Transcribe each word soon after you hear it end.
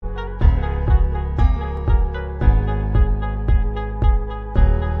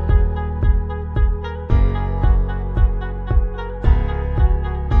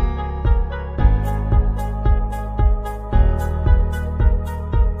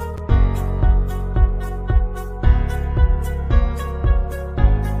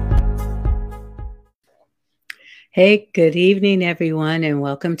Hey, good evening, everyone, and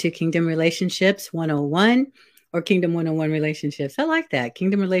welcome to Kingdom Relationships 101 or Kingdom 101 Relationships. I like that.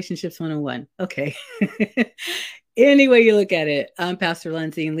 Kingdom Relationships 101. Okay. Any way you look at it, I'm Pastor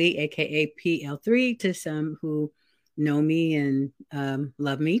Lindsay Lee, aka PL3, to some who know me and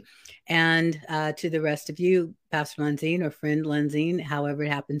love me, and to the rest of you, Pastor Lindsay or friend Lindsay, however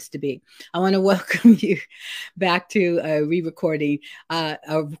it happens to be. I want to welcome you back to a re-recording.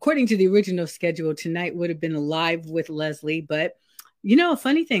 According to the original schedule, tonight would have been live with Leslie, but a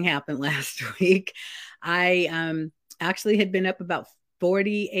funny thing happened last week. I actually had been up about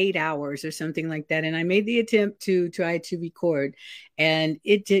 48 hours or something like that. And I made the attempt to try to record and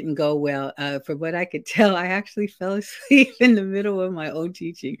it didn't go well. For what I could tell, I actually fell asleep in the middle of my own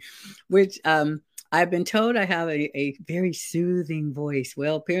teaching, which I've been told I have a very soothing voice.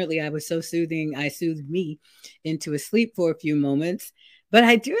 Well, apparently I was so soothing, I soothed me into a sleep for a few moments. But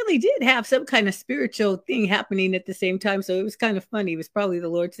I really did have some kind of spiritual thing happening at the same time. So it was kind of funny. It was probably the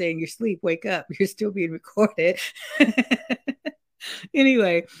Lord saying, "You're asleep, wake up. You're still being recorded."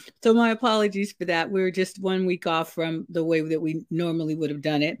 Anyway, so my apologies for that. We're just 1 week off from the way that we normally would have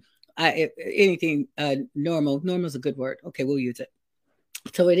done it. Anything normal is a good word. Okay, we'll use it.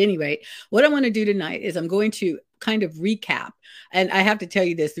 So at any rate, what I want to do tonight is I'm going to kind of recap. And I have to tell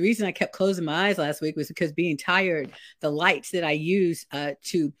you this, the reason I kept closing my eyes last week was because being tired, the lights that I use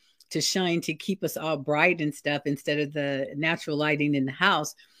to shine to keep us all bright and stuff instead of the natural lighting in the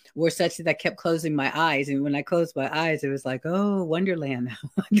house were such that I kept closing my eyes. And when I closed my eyes, it was like, oh, Wonderland, a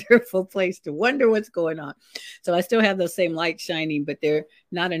wonderful place to wonder what's going on. So I still have those same lights shining, but they're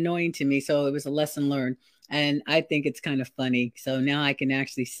not annoying to me. So it was a lesson learned. And I think it's kind of funny. So now I can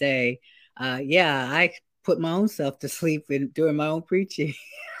actually say, yeah, I put my own self to sleep during my own preaching.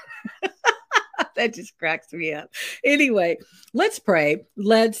 That just cracks me up. Anyway, let's pray.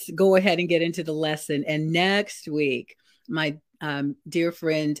 Let's go ahead and get into the lesson. And next week, my dear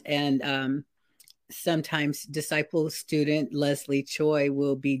friend and sometimes disciple student, Leslie Choi,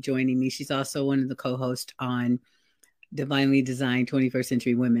 will be joining me. She's also one of the co-hosts on Divinely Designed 21st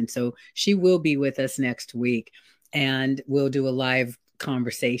Century Women. So she will be with us next week and we'll do a live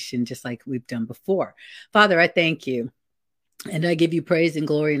conversation just like we've done before. Father, I thank you. And I give you praise and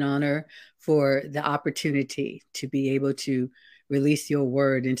glory and honor for the opportunity to be able to release your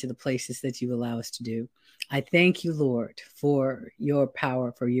word into the places that you allow us to do. I thank you, Lord, for your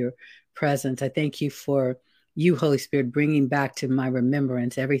power, for your presence. I thank you for you, Holy Spirit, bringing back to my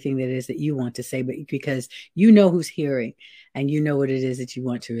remembrance everything that is that you want to say, but because you know who's hearing and you know what it is that you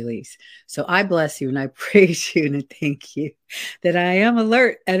want to release. So I bless you and I praise you and I thank you that I am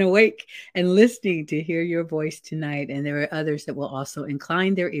alert and awake and listening to hear your voice tonight. And there are others that will also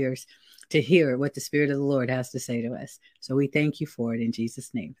incline their ears to hear what the Spirit of the Lord has to say to us. So we thank you for it in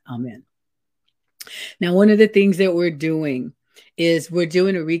Jesus' name. Amen. Now, one of the things that we're doing is we're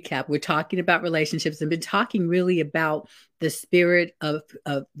doing a recap. We're talking about relationships and been talking really about the spirit of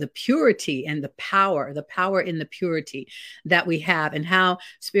the purity and the power in the purity that we have and how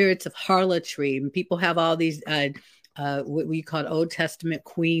spirits of harlotry, and people have all these what we call Old Testament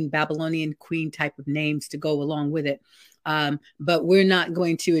queen, Babylonian queen type of names to go along with it. But we're not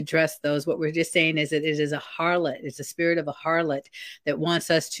going to address those. What we're just saying is that it is a harlot. It's a spirit of a harlot that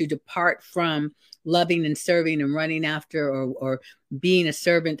wants us to depart from loving and serving and running after or being a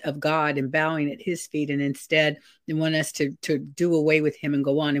servant of God and bowing at his feet. And instead they want us to do away with him and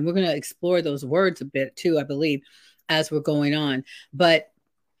go on. And we're going to explore those words a bit too, I believe, as we're going on. But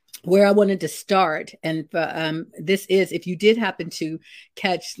where I wanted to start, and this is, if you did happen to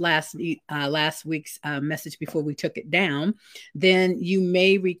catch last week's message before we took it down, then you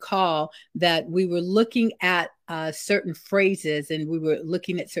may recall that we were looking at certain phrases and we were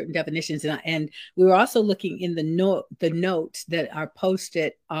looking at certain definitions, and we were also looking in the notes that are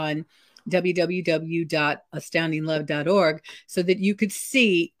posted on www.astoundinglove.org so that you could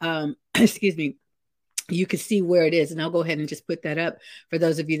see, excuse me, you can see where it is. And I'll go ahead and just put that up for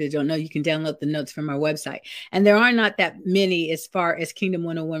those of you that don't know. You can download the notes from our website. And there are not that many as far as Kingdom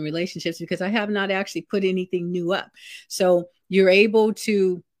 101 relationships because I have not actually put anything new up. So you're able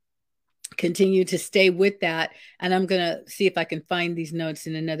to continue to stay with that. And I'm going to see if I can find these notes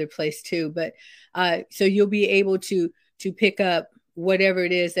in another place too. But so you'll be able to pick up whatever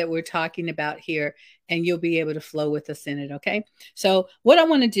it is that we're talking about here, and you'll be able to flow with us in it. Okay. So what I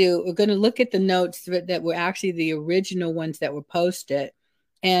want to do, we're going to look at the notes that were actually the original ones that were posted.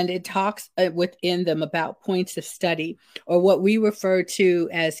 And it talks within them about points of study, or what we refer to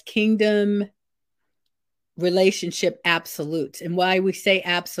as kingdom relationship absolutes. And why we say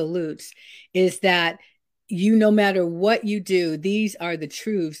absolutes is that no matter what you do, these are the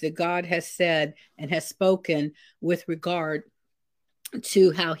truths that God has said and has spoken with regard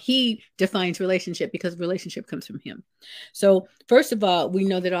to how he defines relationship, because relationship comes from him. So first of all, we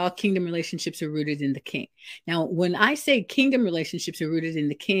know that all kingdom relationships are rooted in the king. Now, when I say kingdom relationships are rooted in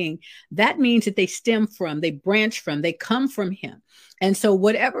the king, that means that they stem from, they branch from, they come from him. And so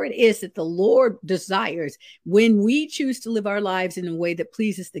whatever it is that the Lord desires, when we choose to live our lives in a way that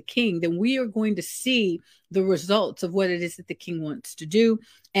pleases the king, then we are going to see the results of what it is that the king wants to do.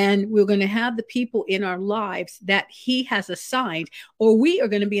 And we're going to have the people in our lives that he has assigned, or we are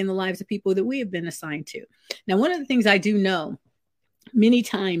going to be in the lives of people that we have been assigned to. Now, one of the things I do know, many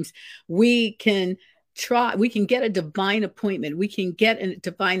times we can get a divine appointment, we can get a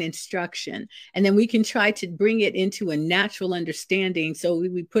divine instruction, and then we can try to bring it into a natural understanding. So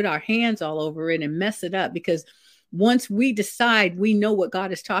we put our hands all over it and mess it up, because once we decide we know what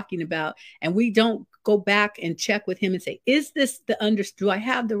God is talking about, and we don't go back and check with him and say, is this do I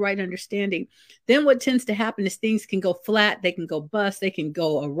have the right understanding? Then what tends to happen is things can go flat, they can go bust, they can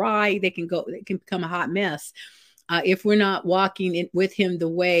go awry, they can become a hot mess. If we're not walking with him the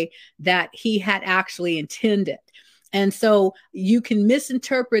way that he had actually intended. And so you can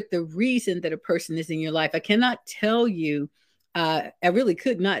misinterpret the reason that a person is in your life. I cannot tell you, I really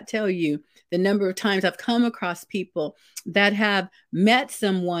could not tell you the number of times I've come across people that have met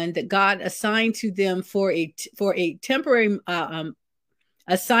someone that God assigned to them for a temporary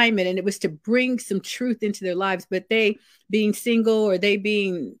assignment, and it was to bring some truth into their lives. But they, being single, or they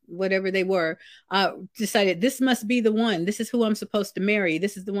being whatever they were, decided this must be the one. This is who I'm supposed to marry.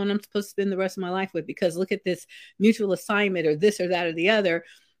 This is the one I'm supposed to spend the rest of my life with, because look at this mutual assignment, or this or that or the other,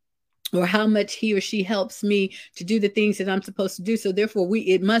 or how much he or she helps me to do the things that I'm supposed to do. So therefore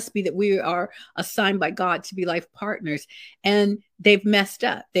it must be that we are assigned by God to be life partners. And they've messed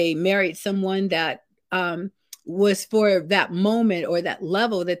up. They married someone that was for that moment or that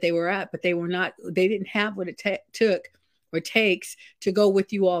level that they were at, but they didn't have what it took or takes to go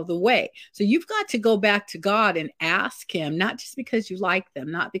with you all the way. So you've got to go back to God and ask him, not just because you like them,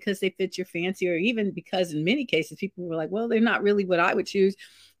 not because they fit your fancy, or even because in many cases people were like, well, they're not really what I would choose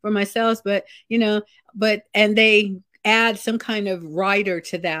for myself, but and they add some kind of rider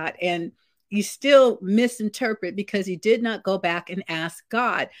to that, and you still misinterpret because you did not go back and ask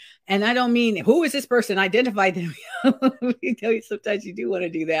God. And I don't mean, who is this person? Identify them. Sometimes you do want to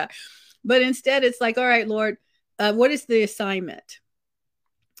do that, but instead it's like, all right, Lord, what is the assignment?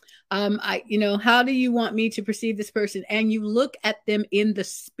 How do you want me to perceive this person? And you look at them in the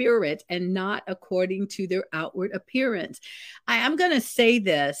spirit and not according to their outward appearance. I'm going to say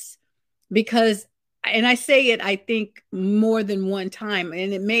this because, and I say it, I think, more than one time,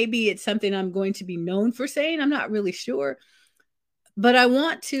 and it's something I'm going to be known for saying. I'm not really sure, but I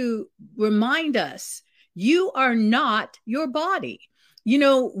want to remind us, you are not your body.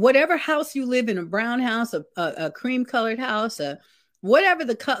 Whatever house you live in, a brown house, a cream colored house, whatever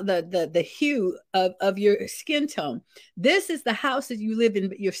the hue of your skin tone, this is the house that you live in.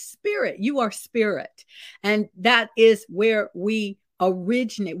 But your spirit, you are spirit, and that is where we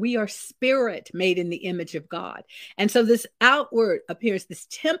originate. We are spirit made in the image of God. And so this outward appearance, this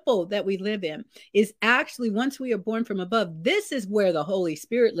temple that we live in, is actually, once we are born from above, this is where the Holy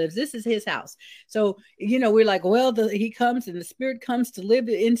Spirit lives. This is his house. So we're like, well, he comes and the Spirit comes to live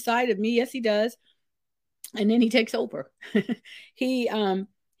inside of me. Yes, he does. And then he takes over. He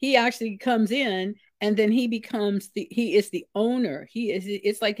actually comes in, and then he is the owner.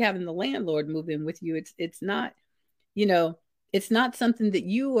 It's like having the landlord move in with you. It's not, it's not something that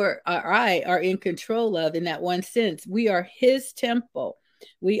you or I are in control of in that one sense. We are his temple.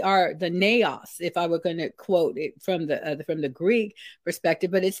 We are the naos, if I were going to quote it from the Greek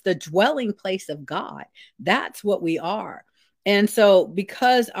perspective, but it's the dwelling place of God. That's what we are. And so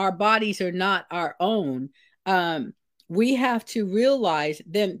because our bodies are not our own, we have to realize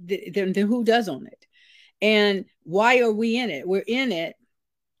then who does own it, and why are we in it? We're in it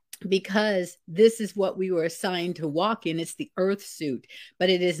because this is what we were assigned to walk in. It's the earth suit, but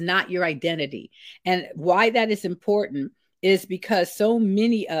it is not your identity. And why that is important is because so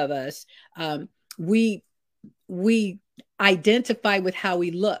many of us, we identify with how we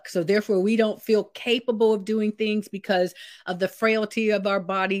look. So therefore we don't feel capable of doing things because of the frailty of our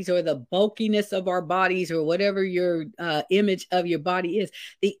bodies or the bulkiness of our bodies or whatever your image of your body is.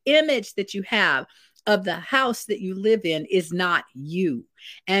 The image that you have of the house that you live in is not you.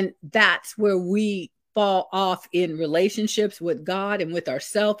 And that's where we fall off in relationships with God and with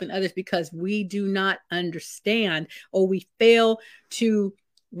ourselves and others, because we do not understand, or we fail to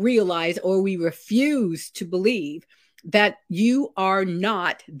realize, or we refuse to believe that you are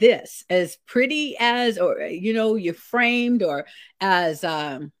not this, as pretty as, or, you're framed, or as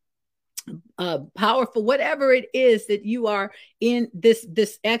powerful, whatever it is that you are in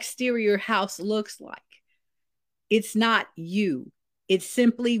this exterior house looks like. It's not you. It's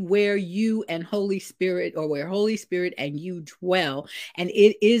simply where you and Holy Spirit, or where Holy Spirit and you dwell. And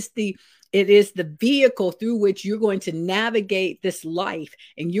it is the vehicle through which you're going to navigate this life,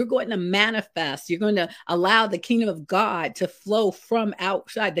 and you're going to manifest. You're going to allow the kingdom of God to flow from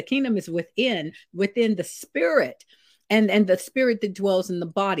outside. The kingdom is within the spirit. And the spirit that dwells in the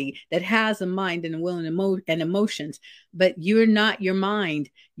body, that has a mind and a will and emotions. But you're not your mind.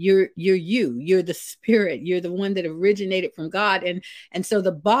 You're the spirit. You're the one that originated from God. And so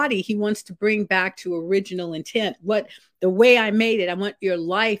the body, he wants to bring back to original intent. The way I made it, I want your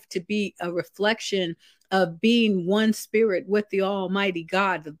life to be a reflection of being one spirit with the Almighty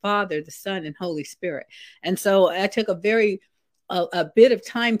God, the Father, the Son, and Holy Spirit. And so I took a bit of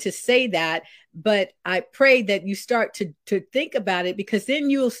time to say that, but I pray that you start to think about it, because then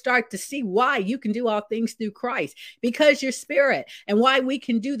you'll start to see why you can do all things through Christ, because you're spirit, and why we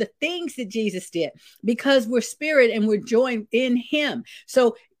can do the things that Jesus did, because we're spirit and we're joined in him.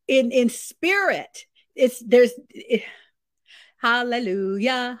 So in spirit,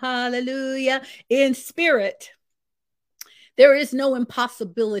 hallelujah, hallelujah. In spirit, there is no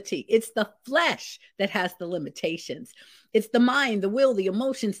impossibility. It's the flesh that has the limitations. It's the mind, the will, the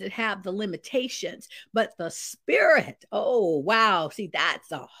emotions that have the limitations. But the spirit, oh, wow. See,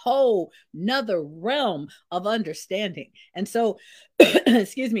 that's a whole nother realm of understanding. And so,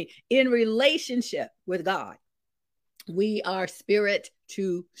 excuse me, in relationship with God, we are spirit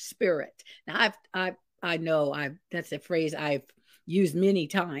to spirit. Now, I know that's a phrase I've used many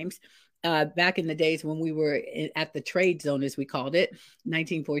times. Back in the days when we were at the trade zone, as we called it,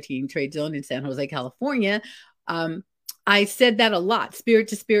 1914 trade zone in San Jose, California. I said that a lot. Spirit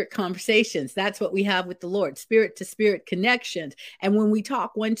to spirit conversations. That's what we have with the Lord. Spirit to spirit connections. And when we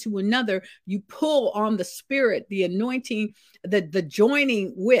talk one to another, you pull on the spirit, the anointing, the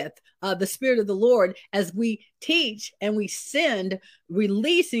joining with the spirit of the Lord, as we teach and we send,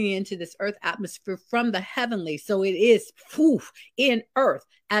 releasing into this earth atmosphere from the heavenly. So it is in earth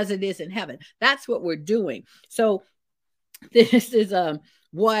as it is in heaven. That's what we're doing. So this is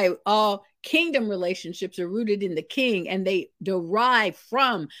why all kingdom relationships are rooted in the King, and they derive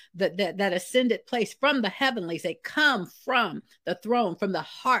from that ascended place, from the heavenlies. They come from the throne, from the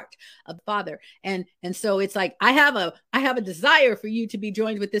heart of the Father. And so it's like, I have a desire for you to be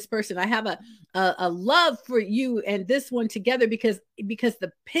joined with this person. I have a love for you and this one together, because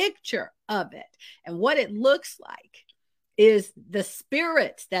the picture of it and what it looks like is the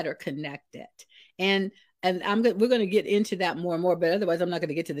spirits that are connected. And we're going to get into that more and more, but otherwise I'm not going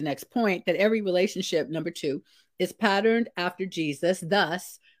to get to the next point, that every relationship, number 2, is patterned after Jesus.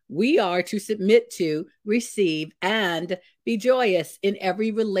 Thus, we are to submit to, receive, and be joyous in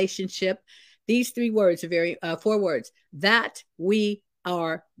every relationship. These 3 words are 4 words, that we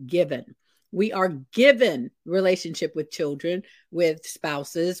are given. We are given relationship with children, with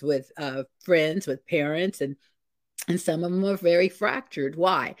spouses, with friends, with parents, and some of them are very fractured.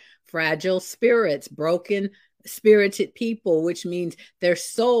 Why? Fragile spirits, broken spirited people, which means their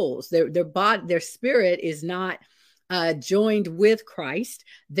souls, their body, their spirit is not joined with Christ.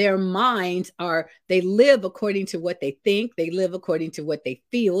 Their minds they live according to what they think. They live according to what they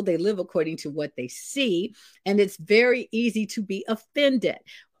feel. They live according to what they see. And it's very easy to be offended.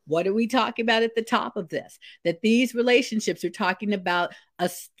 What are we talking about at the top of this? That these relationships are talking about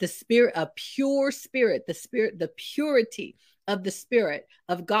the spirit, a pure spirit, the purity of the Spirit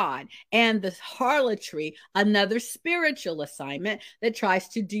of God, and the harlotry, another spiritual assignment that tries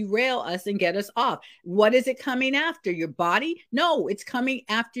to derail us and get us off. What is it coming after? Your body? No, it's coming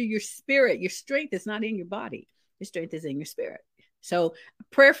after your spirit. Your strength is not in your body. Your strength is in your spirit. So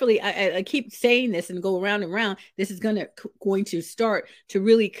prayerfully, I keep saying this and go around and around. This is going to start to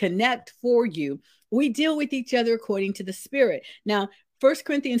really connect for you. We deal with each other according to the Spirit. Now, 1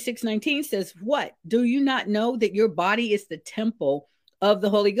 Corinthians 6:19 says, what? Do you not know that your body is the temple of the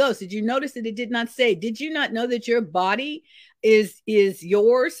Holy Ghost? Did you notice that it did not say, did you not know that your body is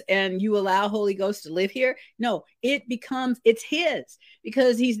yours and you allow Holy Ghost to live here? No, it's his,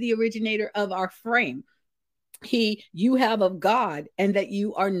 because he's the originator of our frame. You have of God, and that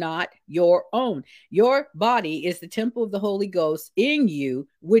you are not your own. Your body is the temple of the Holy Ghost in you,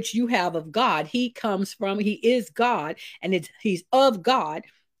 which you have of God. He is God, and he's of God,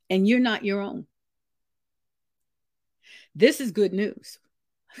 and you're not your own. This is good news,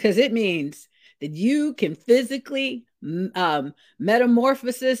 because it means that you can physically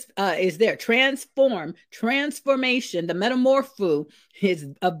Metamorphosis is there. Transformation, the metamorpho is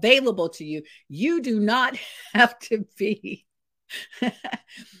available to you. You do not have to be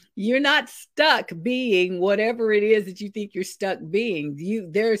you're not stuck being whatever it is that you think you're stuck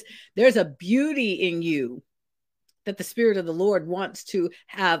being. There's a beauty in you that the Spirit of the Lord wants to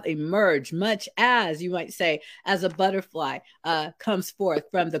have emerge, much as, you might say, as a butterfly comes forth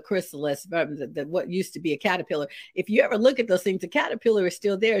from the chrysalis, from what used to be a caterpillar. If you ever look at those things, the caterpillar is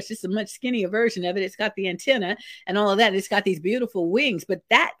still there. It's just a much skinnier version of it. It's got the antenna and all of that. It's got these beautiful wings, but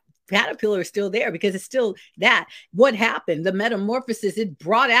that caterpillar is still there because it's still that. What happened? The metamorphosis, it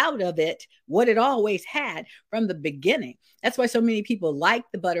brought out of it what it always had from the beginning. That's why so many people like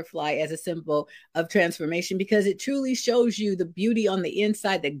the butterfly as a symbol of transformation, because it truly shows you the beauty on the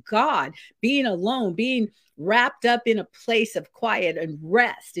inside, that God, being alone, being wrapped up in a place of quiet and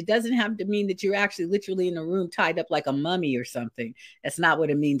rest. It doesn't have to mean that you're actually literally in a room tied up like a mummy or something. That's not what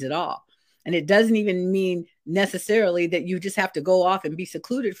it means at all. And it doesn't even mean necessarily that you just have to go off and be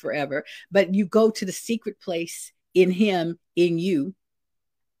secluded forever, but you go to the secret place in him, in you,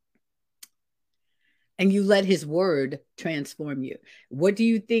 and you let his word transform you. What do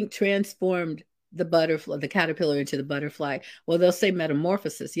you think transformed the butterfly, the caterpillar into the butterfly? Well, they'll say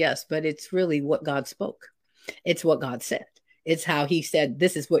metamorphosis, yes, but it's really what God spoke. It's what God said. It's how he said,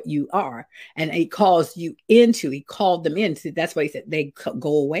 this is what you are. And he calls you into, he called them in. So that's why he said they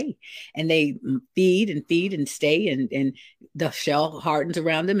go away and they feed and stay. And the shell hardens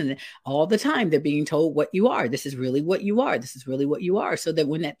around them. And all the time they're being told what you are. This is really what you are. This is really what you are. So that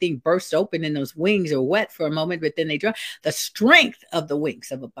when that thing bursts open and those wings are wet for a moment, but then they dry, the strength of the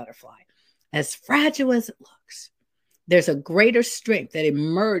wings of a butterfly, as fragile as it looks, there's a greater strength that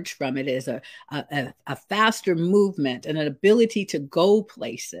emerged from it, as a faster movement and an ability to go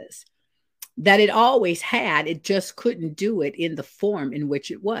places that it always had. It just couldn't do it in the form in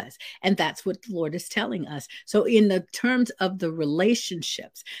which it was. And that's what the Lord is telling us. So in the terms of the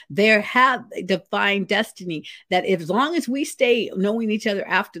relationships, there have defined destiny that as long as we stay knowing each other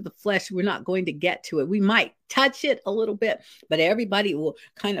after the flesh, we're not going to get to it. We might touch it a little bit, but everybody will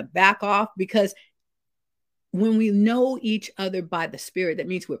kind of back off, because when we know each other by the Spirit, that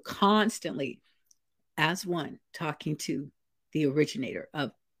means we're constantly as one talking to the originator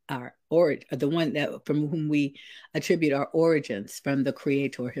of our origin, the one that from whom we attribute our origins, from the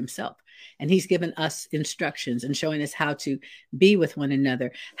Creator himself. And he's given us instructions and showing us how to be with one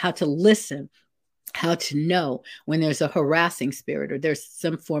another, how to listen, how to know when there's a harassing spirit or there's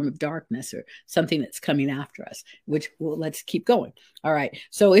some form of darkness or something that's coming after us, which, well, let's keep going. All right.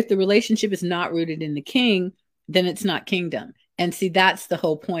 So if the relationship is not rooted in the King, then it's not kingdom. And see, that's the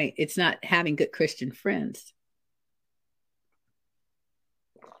whole point. It's not having good Christian friends.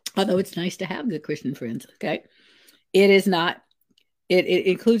 Although it's nice to have good Christian friends. Okay. It is not, it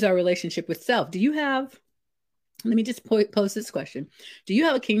includes our relationship with self. Do you have, let me just pose this question. Do you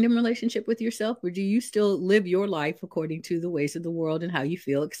have a kingdom relationship with yourself, or do you still live your life according to the ways of the world and how you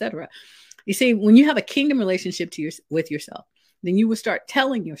feel, etc.? You see, when you have a kingdom relationship with yourself, then you will start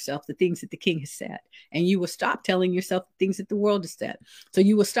telling yourself the things that the King has said, and you will stop telling yourself the things that the world has said. So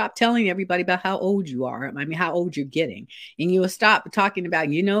you will stop telling everybody about how old you are. I mean, how old you're getting, and you will stop talking about,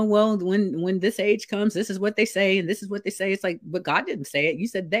 well, when this age comes, this is what they say, and this is what they say. It's like, but God didn't say it. You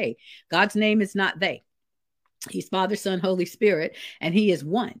said they. God's name is not they. He's Father, Son, Holy Spirit, and he is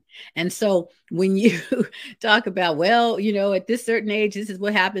one. And so when you talk about, well, at this certain age, this is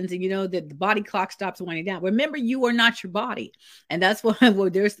what happens, and that the body clock stops winding down. Remember, you are not your body. And that's why,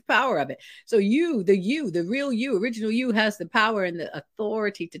 well, there's the power of it. So the real you, original you, has the power and the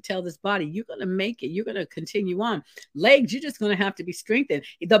authority to tell this body, you're going to make it. You're going to continue on. Legs, you're just going to have to be strengthened.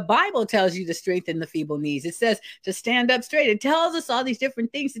 The Bible tells you to strengthen the feeble knees. It says to stand up straight. It tells us all these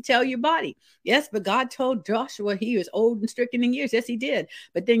different things to tell your body. Yes, but God told Joshua he was old and stricken in years. Yes, he did.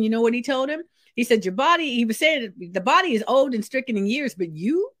 But then you know what he told him? He said, your body, he was saying the body is old and stricken in years, but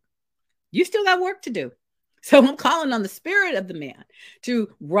you still got work to do. So I'm calling on the spirit of the man to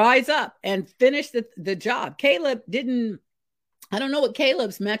rise up and finish the job. Caleb didn't, I don't know what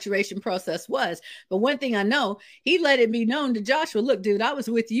Caleb's maturation process was, but one thing I know, he let it be known to Joshua, look, dude, I was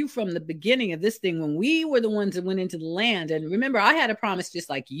with you from the beginning of this thing when we were the ones that went into the land. And remember, I had a promise just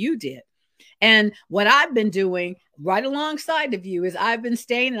like you did. And what I've been doing right alongside of you is I've been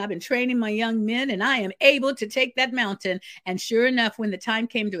staying and I've been training my young men, and I am able to take that mountain. And sure enough, when the time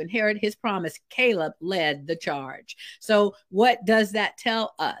came to inherit his promise, Caleb led the charge. So what does that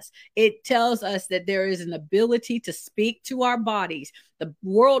tell us? It tells us that there is an ability to speak to our bodies. The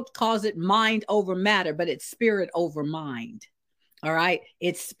world calls it mind over matter, but it's spirit over mind. All right.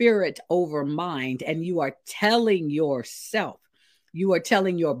 It's spirit over mind. And you are telling yourself, you are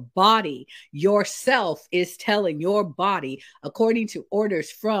telling your body, yourself is telling your body, according to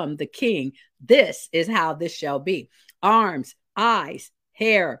orders from the king, this is how this shall be. Arms, eyes,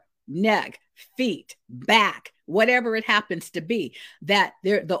 hair, neck, feet, back, whatever it happens to be, that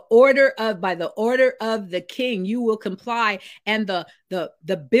there, the order of, by the order of the king, you will comply. And the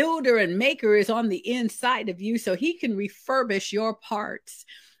builder and maker is on the inside of you, so he can refurbish your parts.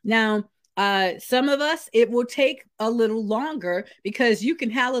 Now, some of us, it will take a little longer, because you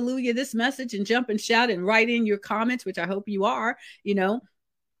can hallelujah this message and jump and shout and write in your comments, which I hope you are, you know,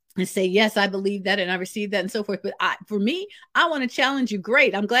 and say, yes, I believe that and I received that and so forth. But for me, I want to challenge you.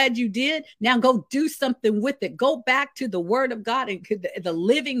 Great. I'm glad you did. Now go do something with it. Go back to the word of God and the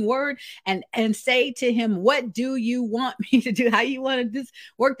living word, and say to him, what do you want me to do? How you want to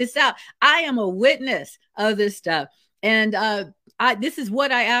work this out? I am a witness of this stuff. And this is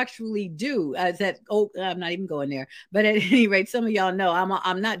what I actually do. I'm not even going there. But at any rate, some of y'all know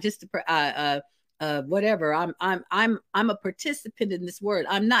I'm not just whatever. I'm a participant in this word.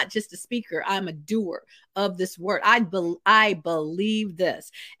 I'm not just a speaker. I'm a doer of this word. I believe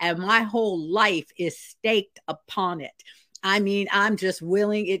this, and my whole life is staked upon it. I mean, I'm just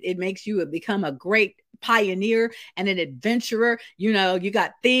willing. It makes you become a great pioneer and an adventurer. You know, you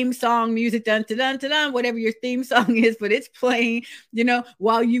got theme song music, dun dun dun dun, whatever your theme song is, but it's playing, you know,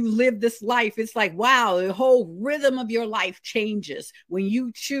 while you live this life. It's like, wow, the whole rhythm of your life changes when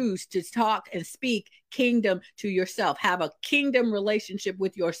you choose to talk and speak kingdom to yourself. Have a kingdom relationship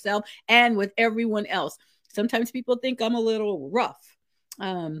with yourself and with everyone else. Sometimes people think I'm a little rough.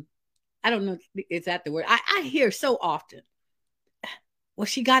 I don't know, is that the word? I hear so often, well,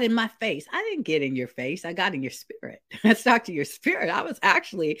 she got in my face. I didn't get in your face. I got in your spirit. Let's talk to your spirit. I was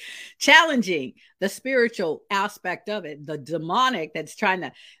actually challenging the spiritual aspect of it, the demonic that's trying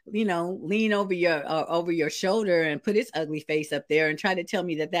to, you know, lean over your shoulder and put its ugly face up there and try to tell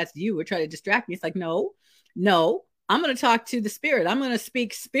me that that's you, or try to distract me. It's like, no. I'm going to talk to the spirit. I'm going to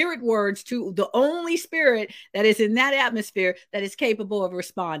speak spirit words to the only spirit that is in that atmosphere that is capable of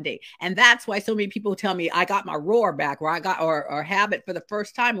responding. And that's why so many people tell me I got my roar back, or I got, or have it for the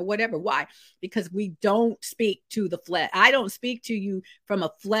first time, or whatever. Why? Because we don't speak to the flesh. I don't speak to you from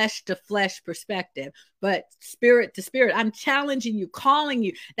a flesh to flesh perspective, but spirit to spirit. I'm challenging you, calling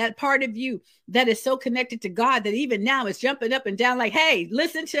you, that part of you that is so connected to God that even now is jumping up and down like, hey,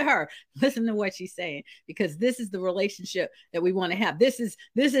 listen to her. Listen to what she's saying, because this is the relationship that we want to have. This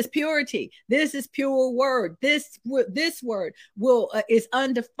is purity. This is pure word. This word is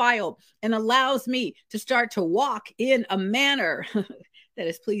undefiled and allows me to start to walk in a manner that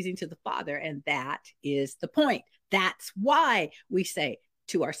is pleasing to the Father. And that is the point. That's why we say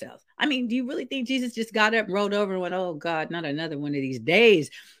to ourselves, I mean, do you really think Jesus just got up, rolled over and went, oh God, not another one of these days,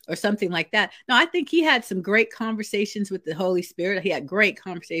 or something like that? No, I think he had some great conversations with the Holy Spirit. He had great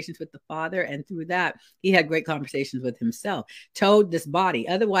conversations with the Father. And through that, he had great conversations with himself, told this body.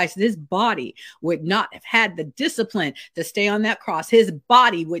 Otherwise, this body would not have had the discipline to stay on that cross. His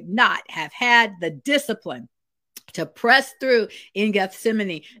body would not have had the discipline to press through in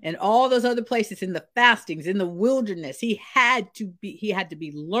Gethsemane and all those other places, in the fastings, in the wilderness. He had to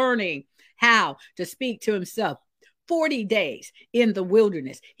be learning how to speak to himself. 40 days in the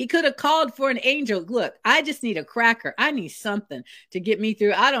wilderness. He could have called for an angel. Look, I just need a cracker. I need something to get me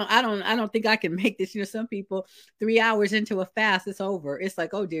through. I don't think I can make this. You know, some people 3 hours into a fast, it's over. It's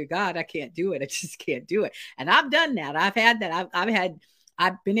like, oh dear God, I can't do it. I just can't do it. And I've done that. I've had that.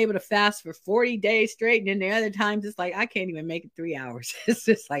 I've been able to fast for 40 days straight. And then the other times it's like, I can't even make it 3 hours. It's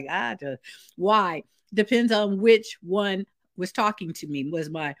just like, why? Depends on which one was talking to me.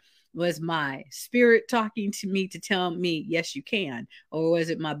 Was my spirit talking to me to tell me, yes, you can? Or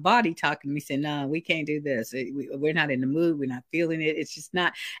was it my body talking to me saying, no, we can't do this. We're not in the mood. We're not feeling it. It's just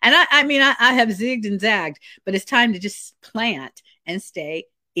not. And I mean, I have zigged and zagged, but it's time to just plant and stay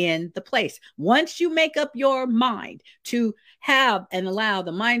in the place. Once you make up your mind to have and allow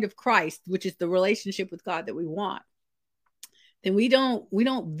the mind of Christ, which is the relationship with God that we want, then we don't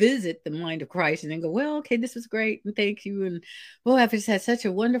visit the mind of Christ and then go, well, okay, this was great, and thank you, and oh, I've just had such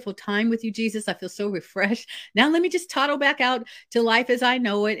a wonderful time with you, Jesus. I feel so refreshed. Now let me just toddle back out to life as I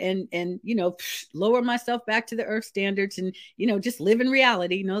know it, and you know, lower myself back to the earth standards, and you know, just live in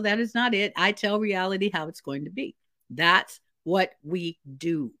reality. No, that is not it. I tell reality how it's going to be. That's what we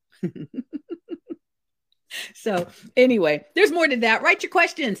do. So anyway, there's more to that. Write your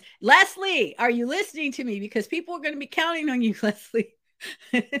questions. Leslie, are you listening to me? Because people are going to be counting on you, Leslie,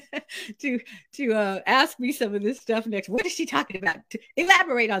 to ask me some of this stuff next. What is she talking about?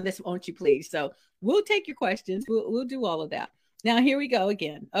 Elaborate on this, won't you please? So we'll take your questions. We'll do all of that. Now here we go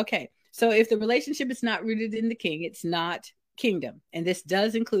again. Okay. So if the relationship is not rooted in the king, it's not kingdom. And this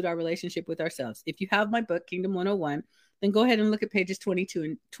does include our relationship with ourselves. If you have my book, Kingdom 101, then go ahead and look at pages 22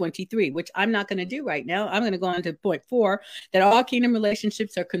 and 23, which I'm not going to do right now. I'm going to go on to point 4, that all kingdom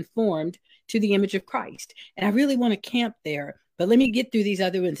relationships are conformed to the image of Christ. And I really want to camp there, but let me get through these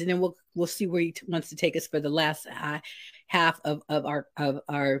other ones, and then we'll see where he wants to take us for the last half of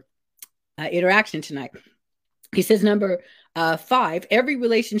our interaction tonight. He says, number 5, every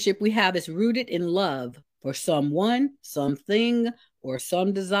relationship we have is rooted in love for someone, something, or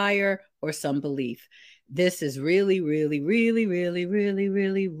some desire, or some belief. This is really, really, really, really, really,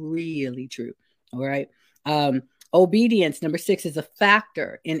 really, really true. All right. Obedience, number 6, is a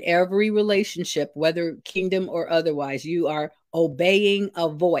factor in every relationship, whether kingdom or otherwise. You are obeying a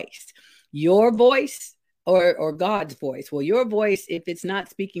voice. Your voice or God's voice. Well, your voice, if it's not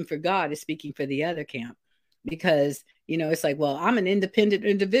speaking for God, is speaking for the other camp. Because, it's like, well, I'm an independent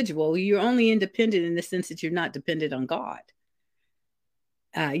individual. You're only independent in the sense that you're not dependent on God.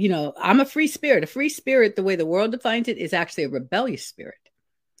 I'm a free spirit. A free spirit, the way the world defines it, is actually a rebellious spirit.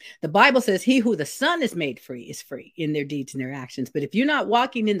 The Bible says he who the Son has made free is free in their deeds and their actions. But if you're not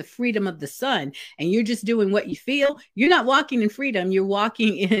walking in the freedom of the Son and you're just doing what you feel, you're not walking in freedom. You're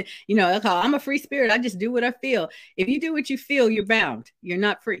walking in, I'm a free spirit. I just do what I feel. If you do what you feel, you're bound. You're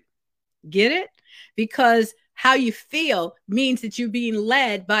not free. Get it? Because how you feel means that you're being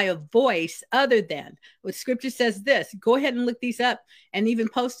led by a voice other than what scripture says. This, go ahead and look these up and even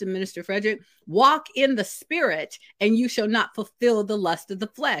post them, Minister Frederick. Walk in the spirit and you shall not fulfill the lust of the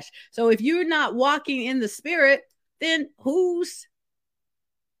flesh. So if you're not walking in the spirit, then whose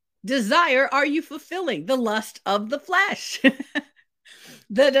desire are you fulfilling? The lust of the flesh.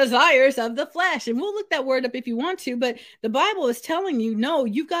 The desires of the flesh. And we'll look that word up if you want to, but the Bible is telling you, no,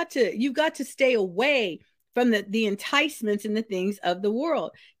 you've got to stay away from the enticements and the things of the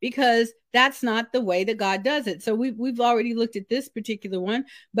world, because that's not the way that God does it. So we've already looked at this particular one,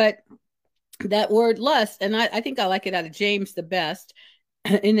 but that word lust, and I think I like it out of James the best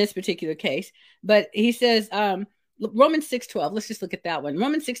in this particular case, but he says, Romans 6:12, let's just look at that one.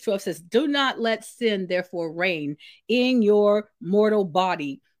 Romans 6:12 says, do not let sin therefore reign in your mortal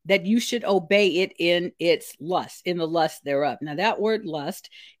body, that you should obey it in its lust, in the lust thereof. Now that word lust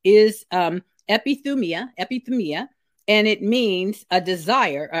is epithumia, and it means a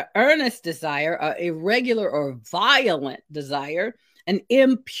desire, an earnest desire, an irregular or violent desire, an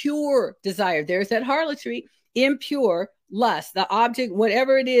impure desire. There's that harlotry, impure lust, the object,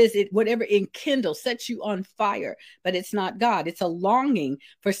 whatever it is, whatever enkindles, sets you on fire, but it's not God. It's a longing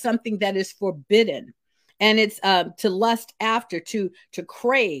for something that is forbidden. And it's to lust after, to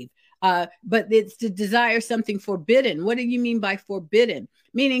crave, but it's to desire something forbidden. What do you mean by forbidden?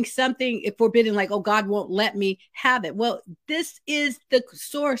 Meaning something forbidden, like, oh, God won't let me have it. Well, this is the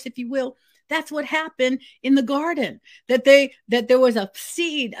source, if you will. That's what happened in the garden, that there was a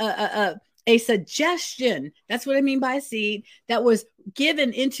seed, a suggestion. That's what I mean by a seed that was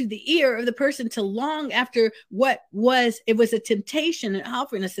given into the ear of the person to long after it was a temptation, an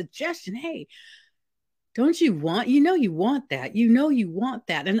offering, a suggestion. Hey, don't you want, you want that, you want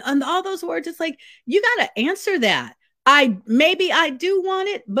that. And all those words, it's like, you got to answer that. Maybe I do want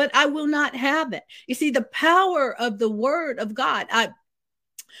it, but I will not have it. You see, the power of the word of God.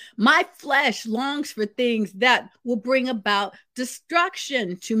 My flesh longs for things that will bring about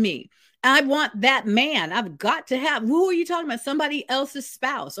destruction to me. I want that man. I've got to have, who are you talking about? Somebody else's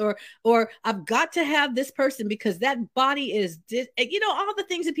spouse, or I've got to have this person because that body is, all the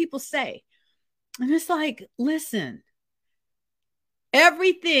things that people say. And it's like, listen,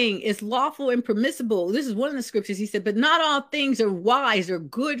 everything is lawful and permissible. This is one of the scriptures. He said, but not all things are wise or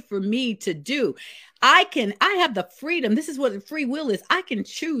good for me to do. I have the freedom. This is what free will is. I can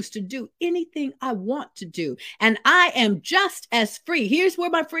choose to do anything I want to do. And I am just as free. Here's where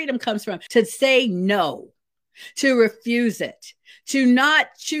my freedom comes from: to say no, to refuse it, to not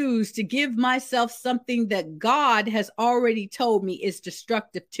choose to give myself something that God has already told me is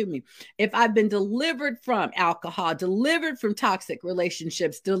destructive to me. If I've been delivered from alcohol, delivered from toxic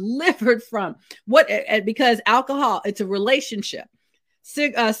relationships, delivered from because alcohol, it's a relationship.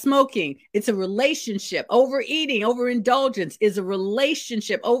 Smoking, it's a relationship. Overeating, overindulgence is a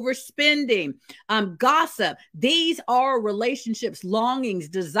relationship. Overspending, gossip, these are relationships. Longings,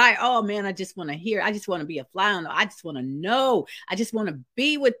 desire. Oh man, I just want to hear. I just want to be a fly on the. I just want to know. I just want to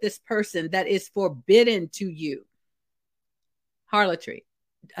be with this person that is forbidden to you. Harlotry,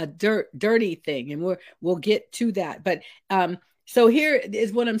 a dirty thing, and we'll get to that. But so here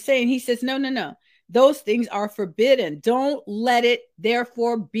is what I'm saying. He says, no. Those things are forbidden. Don't let it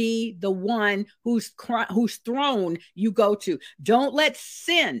therefore be the one whose throne you go to. Don't let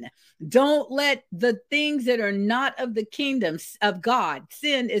sin, don't let the things that are not of the kingdom of God.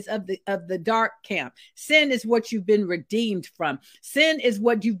 Sin is of the dark camp. Sin is what you've been redeemed from. Sin is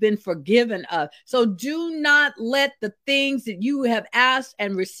what you've been forgiven of. So do not let the things that you have asked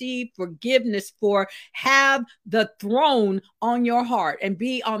and received forgiveness for have the throne on your heart and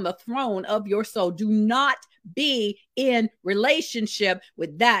be on the throne of your soul. Do not be in relationship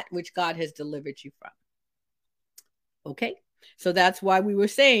with that which God has delivered you from. Okay? So that's why we were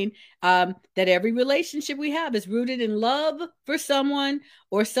saying that every relationship we have is rooted in love for someone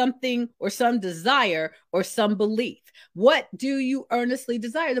or something or some desire or some belief. What do you earnestly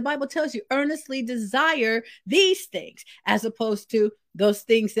desire? The Bible tells you earnestly desire these things as opposed to those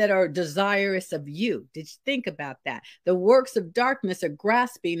things that are desirous of you. Did you think about that? The works of darkness are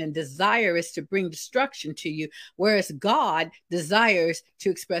grasping and desirous to bring destruction to you, whereas God desires to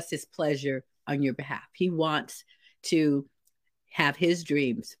express his pleasure on your behalf. He wants to have his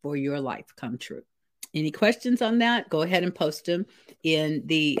dreams for your life come true. Any questions on that? Go ahead and post them in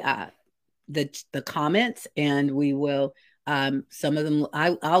the comments, and we will. Some of them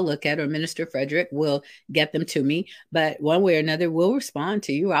I'll look at, or Minister Frederick will get them to me. But one way or another, we'll respond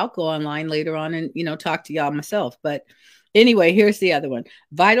to you. I'll go online later on and talk to y'all myself. But anyway, here's the other one: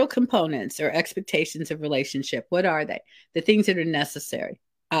 vital components or expectations of relationship. What are they? The things that are necessary.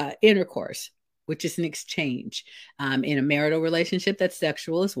 Intercourse, which is an exchange. In a marital relationship, that's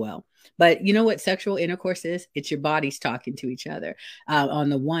sexual as well. But you know what sexual intercourse is? It's your bodies talking to each other. On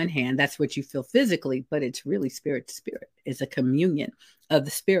the one hand, that's what you feel physically, but it's really spirit to spirit. It's a communion of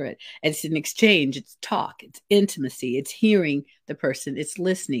the spirit. It's an exchange. It's talk. It's intimacy. It's hearing the person. It's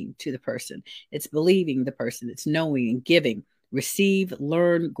listening to the person. It's believing the person. It's knowing and giving. Receive,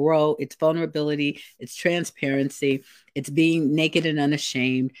 learn, grow. It's vulnerability. It's transparency. It's being naked and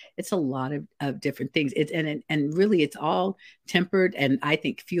unashamed. It's a lot of different things. And really, it's all tempered and I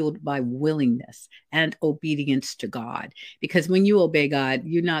think fueled by willingness and obedience to God. Because when you obey God,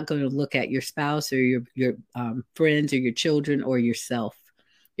 you're not going to look at your spouse or your friends or your children or yourself,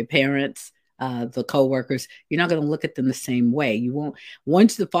 your parents, the coworkers. You're not going to look at them the same way. You won't.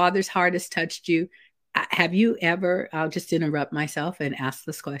 Once the Father's heart has touched you, have you ever, I'll just interrupt myself and ask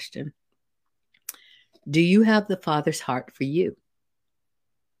this question. Do you have the Father's heart for you?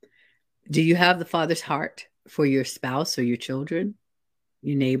 Do you have the Father's heart for your spouse or your children,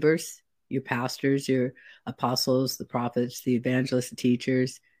 your neighbors, your pastors, your apostles, the prophets, the evangelists, the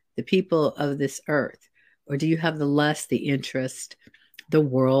teachers, the people of this earth? Or do you have the lust, the interest, the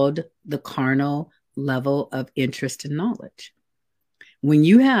world, the carnal level of interest and knowledge? When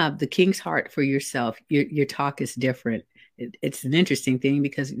you have the King's heart for yourself, your talk is different. It's an interesting thing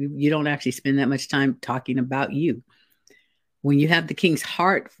because you don't actually spend that much time talking about you. When you have the King's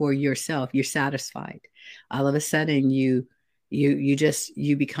heart for yourself, you're satisfied. All of a sudden, you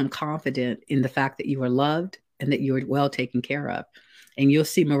become confident in the fact that you are loved and that you are well taken care of. And you'll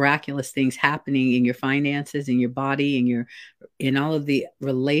see miraculous things happening in your finances, in your body, in all of the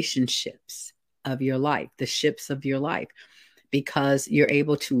relationships of your life, the ships of your life, because you're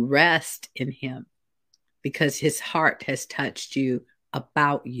able to rest in him, because his heart has touched you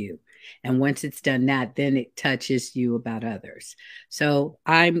about you. And once it's done that, then it touches you about others. So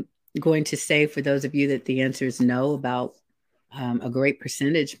I'm going to say for those of you that the answer is no about a great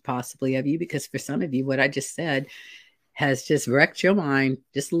percentage possibly of you, because for some of you, what I just said has just wrecked your mind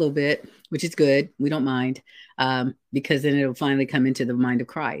just a little bit, which is good. We don't mind, because then it'll finally come into the mind of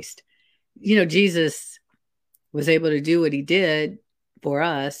Christ. Jesus was able to do what he did for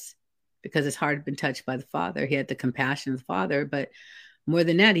us because his heart had been touched by the Father. He had the compassion of the Father. But more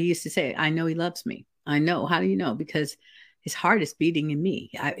than that, he used to say, I know he loves me. I know. How do you know? Because his heart is beating in me.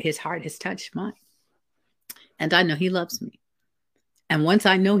 His heart has touched mine. And I know he loves me. And once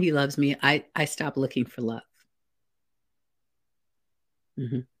I know he loves me, I stop looking for love.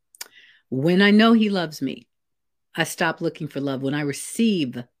 Mm-hmm. When I know he loves me, I stop looking for love. When I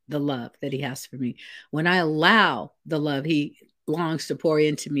receive the love that he has for me, when I allow the love he longs to pour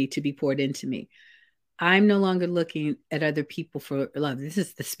into me to be poured into me, I'm no longer looking at other people for love. This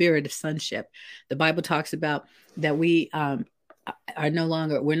is the spirit of sonship. The Bible talks about that we are no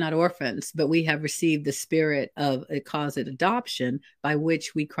longer, we're not orphans, but we have received the spirit of, it calls it adoption, by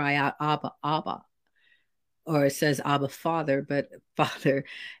which we cry out, Abba, Abba. Or it says Abba, Father, but Father,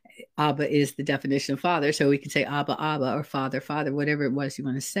 Abba is the definition of Father. So we can say Abba, Abba, or Father, Father, whatever it was you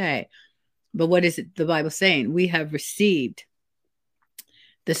want to say. But what is it the Bible saying? We have received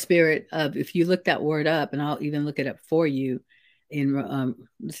the spirit of, if you look that word up, and I'll even look it up for you in, let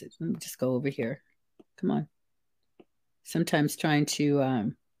me just go over here. Come on. sometimes trying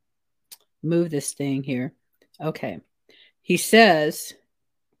to move this thing here. Okay. He says,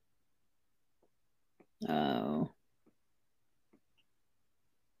 oh,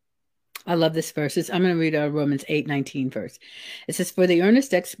 I love this verse. I'm going to read Romans 8:19 verse. It says, "For the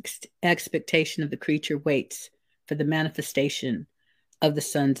earnest expectation of the creature waits for the manifestation of the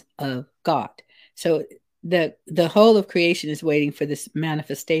sons of God." So the whole of creation is waiting for this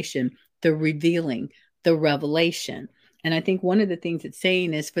manifestation, the revealing, the revelation. And I think one of the things it's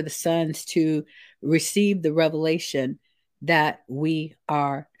saying is for the sons to receive the revelation that we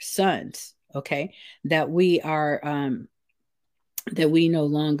are sons, okay? That we are that we no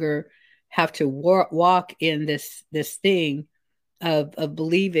longer have to walk in this thing of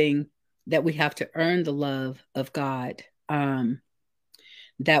believing that we have to earn the love of God,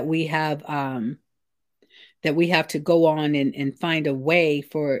 that we have to go on and find a way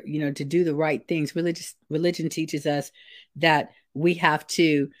for, to do the right things. Religion teaches us that we have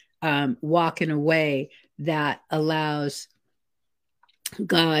to walk in a way that allows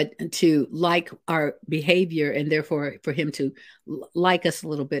God to like our behavior, and therefore for him to like us a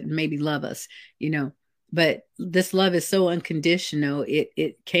little bit and maybe love us, but this love is so unconditional.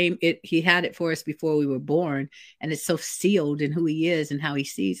 He had it for us before we were born, and it's so sealed in who he is and how he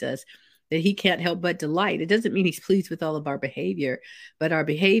sees us that he can't help but delight. It doesn't mean he's pleased with all of our behavior, but our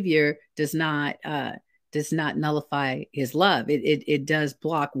behavior does not nullify his love. It does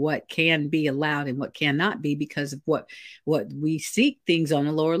block what can be allowed and what cannot be, because of what we seek things on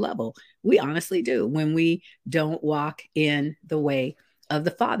a lower level. We honestly do when we don't walk in the way of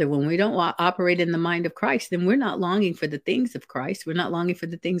the Father. When we don't operate in the mind of Christ, then we're not longing for the things of Christ. We're not longing for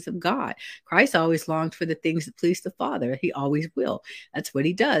the things of God. Christ always longed for the things that please the Father. He always will. That's what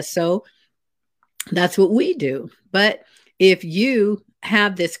he does. So that's what we do. But if you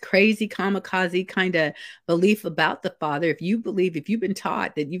have this crazy kamikaze kind of belief about the Father, if you've been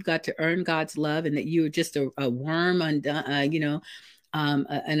taught that you've got to earn God's love and that you're just a worm undone,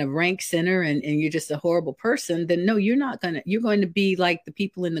 and a rank sinner, and you're just a horrible person, then no, you're going to be like the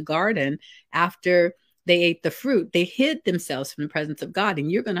people in the garden after they ate the fruit. They hid themselves from the presence of God,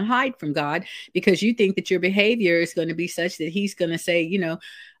 and you're going to hide from God because you think that your behavior is going to be such that he's going to say,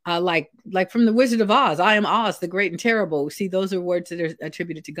 like from the Wizard of Oz, "I am Oz, the great and terrible." See, those are words that are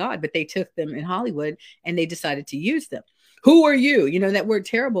attributed to God, but they took them in Hollywood and they decided to use them. Who are you? That word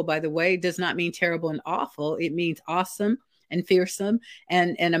terrible, by the way, does not mean terrible and awful. It means awesome and fearsome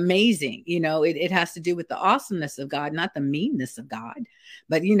and amazing. It has to do with the awesomeness of God, not the meanness of God.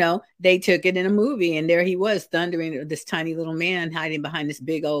 But, they took it in a movie, and there he was thundering, this tiny little man hiding behind this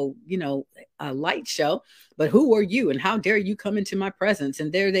big old, light show. But who are you, and how dare you come into my presence?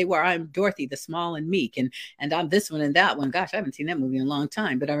 And there they were. I'm Dorothy, the small and meek, and I'm this one and that one. Gosh, I haven't seen that movie in a long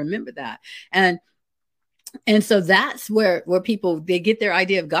time, but I remember that. And so that's where people, they get their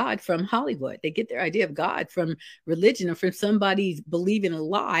idea of God from Hollywood. They get their idea of God from religion, or from somebody believing a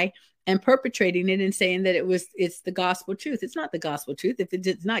lie and perpetrating it and saying that it's the gospel truth. It's not the gospel truth. If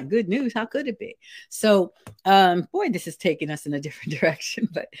it's not good news, how could it be? So, boy, this is taking us in a different direction,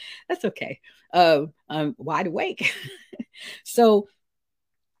 but that's okay. I'm wide awake. So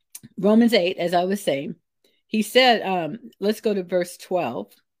Romans 8, as I was saying, he said, let's go to verse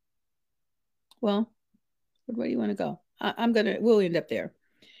 12. Well, where do you want to go? We'll end up there.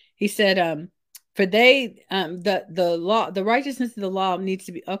 He said, for they, the law, the righteousness of the law needs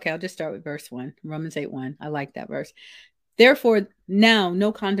to be, okay, I'll just start with verse 1, Romans 8:1. I like that verse. Therefore, now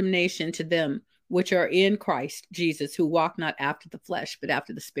no condemnation to them which are in Christ Jesus, who walk not after the flesh, but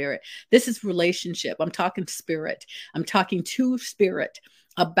after the Spirit. This is relationship. I'm talking spirit. I'm talking to spirit,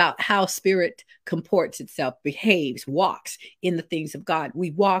 about how spirit comports itself, behaves, walks in the things of God.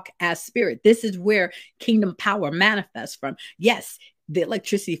 We walk as spirit. This is where kingdom power manifests from. Yes, the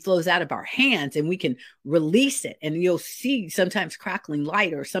electricity flows out of our hands and we can release it, and you'll see sometimes crackling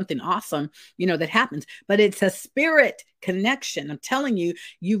light or something awesome, that happens, but it's a spirit connection. I'm telling you,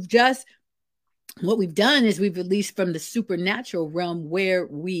 what we've done is we've released from the supernatural realm where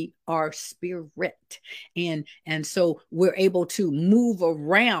we are spirit. And so we're able to move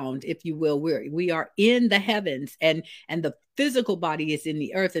around, if you will. We are in the heavens, and the physical body is in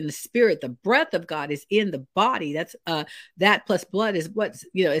the earth, and the spirit, the breath of God, is in the body. That's that plus blood is what's,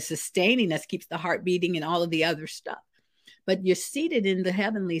 is sustaining us, keeps the heart beating and all of the other stuff. But you're seated in the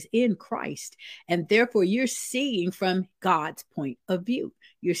heavenlies in Christ, and therefore you're seeing from God's point of view.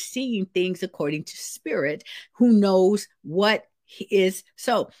 You're seeing things according to spirit, who knows what is,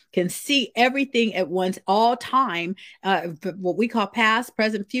 so can see everything at once, all time, what we call past,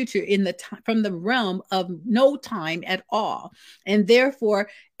 present, future, from the realm of no time at all. And therefore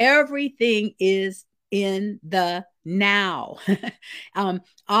everything is in the now.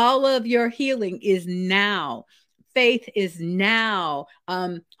 All of your healing is now. Faith is now.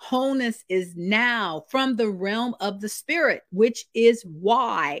 Wholeness is now from the realm of the spirit, which is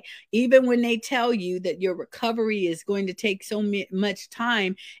why even when they tell you that your recovery is going to take so much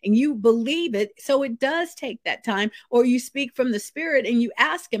time and you believe it, so it does take that time, or you speak from the spirit and you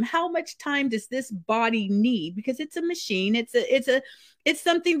ask him, how much time does this body need? Because it's a machine. It's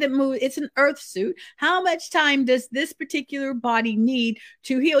something that moves. It's an earth suit. How much time does this particular body need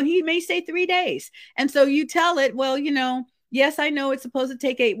to heal? He may say 3 days. And so you tell it, well, yes, I know it's supposed to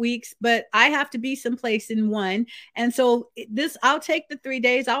take 8 weeks, but I have to be someplace in 1. And so I'll take the 3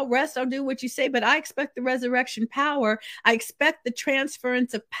 days. I'll rest. I'll do what you say, but I expect the resurrection power. I expect the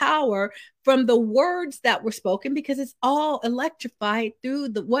transference of power from the words that were spoken, because it's all electrified through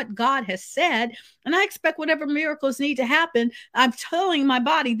what God has said. And I expect whatever miracles need to happen. I'm telling my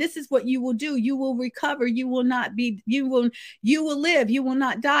body, this is what you will do. You will recover. You will not be, you will live. You will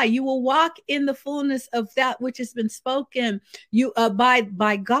not die. You will walk in the fullness of that which has been spoken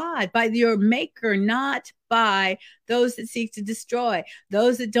by God, by your maker, not by those that seek to destroy,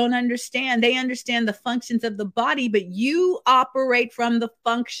 those that don't understand. They understand the functions of the body, but you operate from the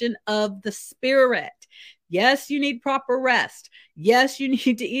function of the spirit. Yes, you need proper rest. Yes, you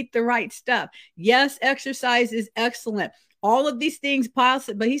need to eat the right stuff. Yes, exercise is excellent. All of these things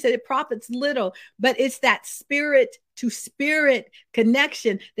possible, but he said it profits little, but it's that spirit to spirit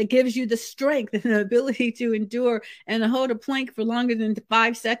connection that gives you the strength and the ability to endure and to hold a plank for longer than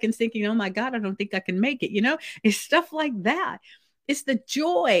 5 seconds thinking, oh my God, I don't think I can make it. It's stuff like that. It's the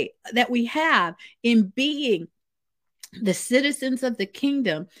joy that we have in being the citizens of the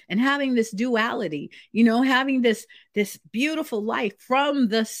kingdom and having this duality, having this beautiful life from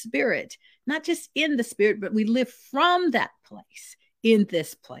the spirit, not just in the spirit, but we live from that place in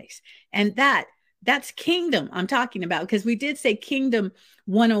this place. And that's kingdom I'm talking about, because we did say kingdom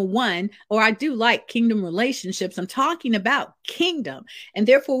 101, or I do like kingdom relationships. I'm talking about kingdom. And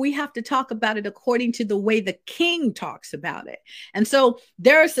therefore we have to talk about it according to the way the king talks about it. And so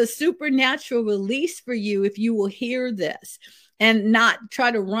there's a supernatural release for you if you will hear this and not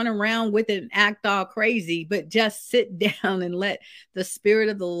try to run around with it and act all crazy, but just sit down and let the Spirit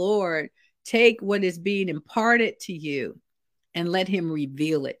of the Lord take what is being imparted to you and let him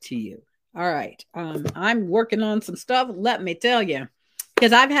reveal it to you. All right. I'm working on some stuff. Let me tell you,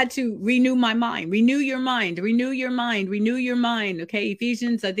 because I've had to renew my mind, renew your mind, renew your mind, renew your mind. Okay.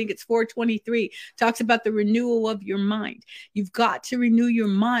 Ephesians, I think it's 4:23 talks about the renewal of your mind. You've got to renew your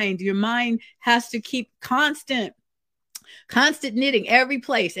mind. Your mind has to keep constant knitting every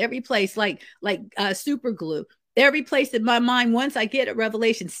place, like super glue. Every place that my mind, once I get a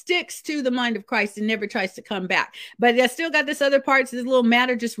revelation, sticks to the mind of Christ and never tries to come back. But I still got this other part, this little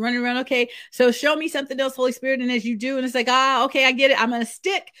matter just running around. Okay, so show me something else, Holy Spirit. And as you do, and it's like, okay, I get it. I'm going to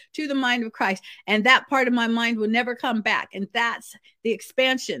stick to the mind of Christ. And that part of my mind will never come back. And that's the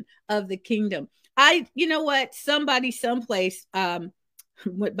expansion of the kingdom. You know what? Somebody, someplace,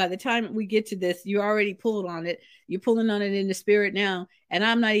 by the time we get to this, you already pulled on it. You're pulling on it in the spirit now. And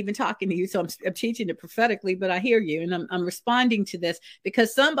I'm not even talking to you. So I'm teaching it prophetically, but I hear you. And I'm responding to this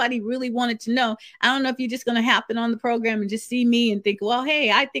because somebody really wanted to know. I don't know if you're just going to happen on the program and just see me and think, well,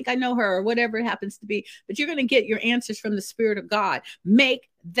 hey, I think I know her, or whatever it happens to be. But you're going to get your answers from the Spirit of God. Make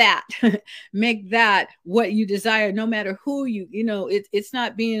that what you desire, no matter who it's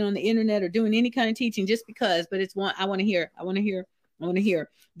not being on the internet or doing any kind of teaching just because, but it's one I want to hear.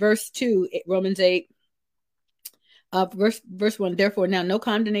 Verse 2, Romans 8, verse 1. Therefore, now no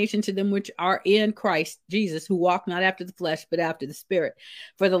condemnation to them which are in Christ Jesus, who walk not after the flesh, but after the Spirit.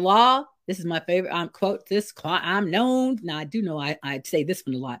 For the law, this is my favorite. Quote this. I'm known. Now I do know I'd say this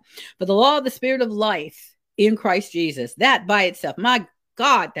one a lot. For the law of the Spirit of life in Christ Jesus, that by itself, my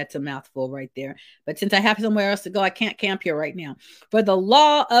God, that's a mouthful right there. But since I have somewhere else to go, I can't camp here right now. For the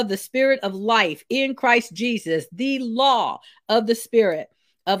law of the Spirit of life in Christ Jesus, the law of the Spirit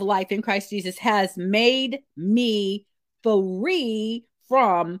of life in Christ Jesus has made me free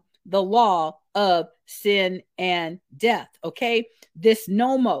from the law of sin and death. Okay. This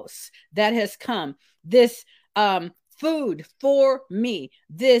nomos that has come, this food for me,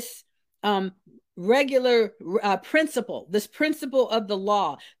 this regular principle, this principle of the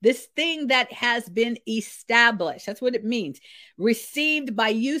law, this thing that has been established. That's what it means. Received by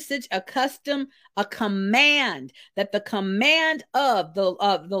usage, a custom, a command, that the command of the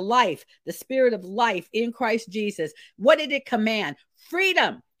life, the Spirit of life in Christ Jesus. What did it command?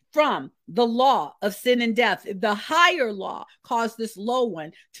 Freedom from the law of sin and death, the higher law caused this low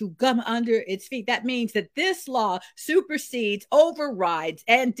one to come under its feet. That means that this law supersedes, overrides,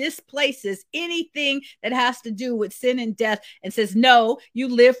 and displaces anything that has to do with sin and death and says, no, you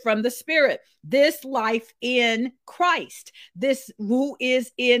live from the Spirit. This life in Christ, this who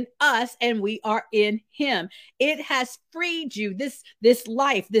is in us, and we are in him. It has freed you. This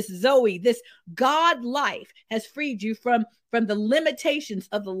life, this Zoe, this God life has freed you from the limitations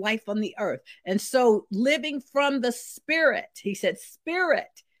of the life on the earth. And so living from the Spirit, he said,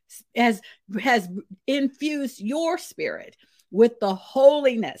 Spirit has infused your spirit with the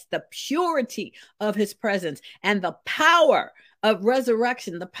holiness, the purity of his presence, and the power of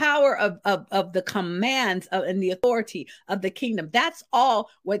resurrection, the power of the commands and the authority of the kingdom. That's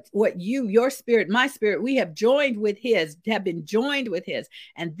all what your spirit, my spirit, we have joined with his, have been joined with his.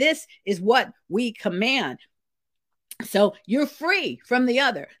 And this is what we command. So you're free from the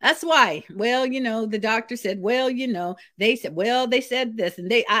other. That's why, well, the doctor said, well, they said this,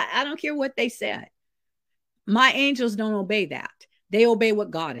 and I don't care what they said. My angels don't obey that. They obey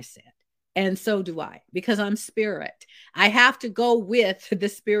what God has said. And so do I, because I'm spirit. I have to go with the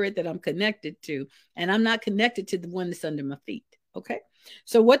spirit that I'm connected to, and I'm not connected to the one that's under my feet. Okay.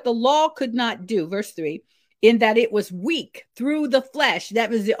 So what the law could not do, verse 3, in that it was weak through the flesh. That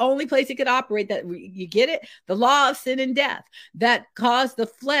was the only place it could operate. That you get it? The law of sin and death that caused the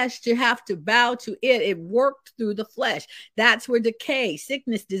flesh to have to bow to it. It worked through the flesh. That's where decay,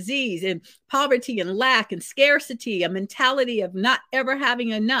 sickness, disease, and poverty and lack and scarcity, a mentality of not ever having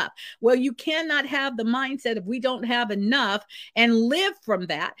enough. Well, you cannot have the mindset of we don't have enough and live from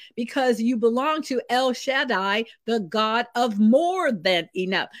that, because you belong to El Shaddai, the God of more than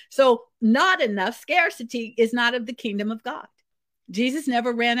enough. So not enough, scarcity, is not of the kingdom of God. Jesus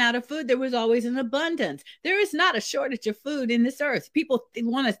never ran out of food. There was always an abundance. There is not a shortage of food in this earth. People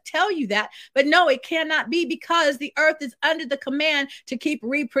want to tell you that, but no, it cannot be, because the earth is under the command to keep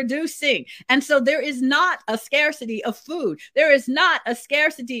reproducing. And so there is not a scarcity of food. There is not a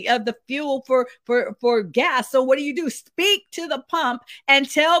scarcity of the fuel for gas. So what do? Speak to the pump and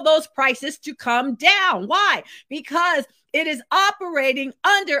tell those prices to come down. Why? Because it is operating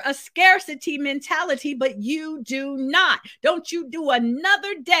under a scarcity mentality, but you do not. Don't you do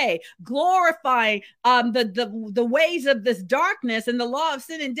another day glorifying the ways of this darkness and the law of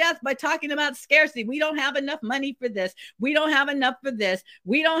sin and death by talking about scarcity. We don't have enough money for this. We don't have enough for this.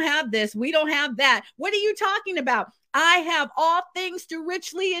 We don't have this. We don't have that. What are you talking about? I have all things to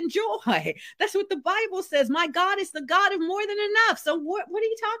richly enjoy. That's what the Bible says. My God is the God of more than enough. So what are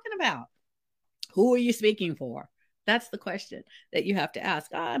you talking about? Who are you speaking for? That's the question that you have to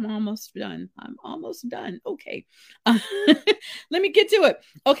ask. I'm almost done. Okay. Let me get to it.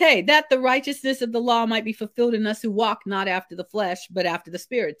 Okay. That the righteousness of the law might be fulfilled in us who walk not after the flesh, but after the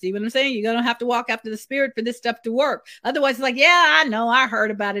Spirit. See what I'm saying? You're going to have to walk after the Spirit for this stuff to work. Otherwise, it's like, yeah, I know, I heard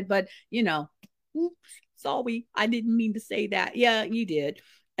about it, but oops, sorry, I didn't mean to say that. Yeah, you did.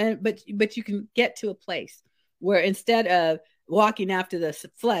 But you can get to a place where instead of walking after the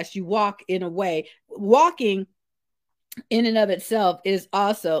flesh, you walk in a way. Walking in and of itself is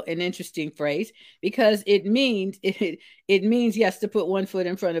also an interesting phrase, because it means yes, to put one foot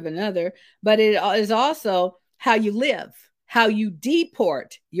in front of another, but it is also how you live, how you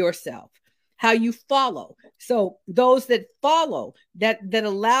deport yourself, how you follow. So those that follow, that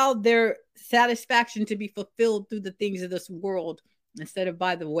allow their satisfaction to be fulfilled through the things of this world instead of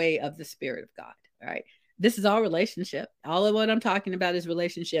by the way of the Spirit of God. All right. This is all relationship. All of what I'm talking about is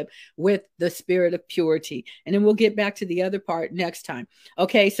relationship with the spirit of purity. And then we'll get back to the other part next time.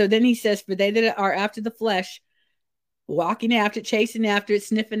 Okay, so then he says, for they that are after the flesh, walking after it, chasing after it,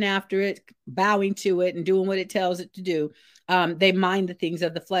 sniffing after it, bowing to it, and doing what it tells it to do, they mind the things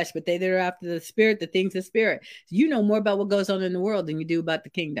of the flesh. But they that are after the Spirit, the things of the Spirit. You know more about what goes on in the world than you do about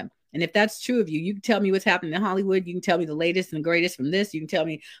the kingdom. And if that's true of you, you can tell me what's happening in Hollywood. You can tell me the latest and the greatest from this. You can tell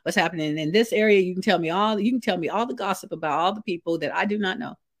me what's happening in this area. You can tell me all the gossip about all the people that I do not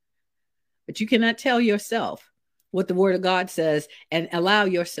know. But you cannot tell yourself what the Word of God says and allow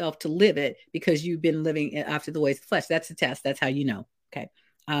yourself to live it, because you've been living after the ways of the flesh. That's the test. That's how you know. Okay.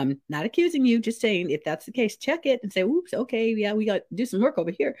 Not accusing you, just saying if that's the case, check it and say, oops, okay, yeah, we got to do some work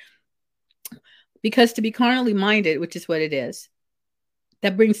over here. Because to be carnally minded, which is what it is,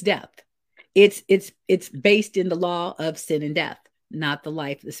 that brings death. It's based in the law of sin and death, not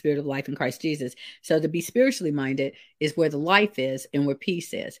the spirit of life in Christ Jesus. So to be spiritually minded is where the life is and where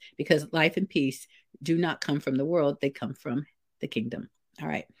peace is, because life and peace do not come from the world. They come from the kingdom. All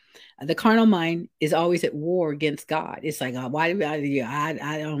right. The carnal mind is always at war against God. It's like, why do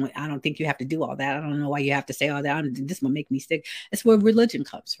I don't think you have to do all that. I don't know why you have to say all that. This will make me sick. That's where religion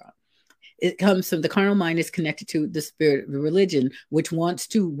comes from. it comes from the carnal mind is connected to the spirit of religion, which wants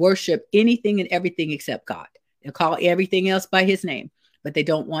to worship anything and everything except God. They'll call everything else by his name, but they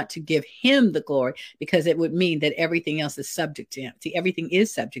don't want to give him the glory because it would mean that everything else is subject to him. See, everything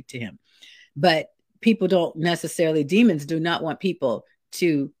is subject to him. But people don't necessarily, demons do not want people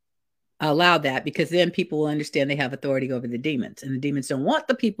to allow that, because then people will understand they have authority over the demons, and the demons don't want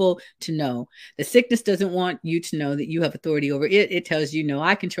the people to know. The sickness doesn't want you to know that you have authority over it. It tells you, no,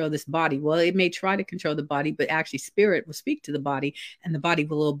 I control this body. Well, it may try to control the body, but actually spirit will speak to the body, and the body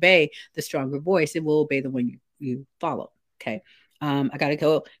will obey the stronger voice. It will obey the one you follow. Okay. I got to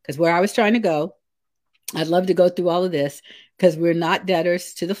go, because where I was trying to go, I'd love to go through all of this, because we're not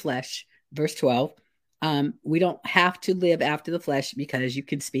debtors to the flesh. Verse 12. We don't have to live after the flesh, because you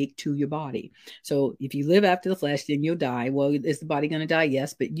can speak to your body. So if you live after the flesh, then you'll die. Well, is the body going to die?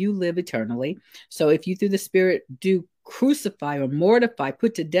 Yes, but you live eternally. So if you through the spirit do crucify or mortify,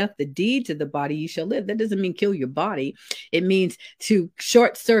 put to death the deeds of the body, you shall live. That doesn't mean kill your body. It means to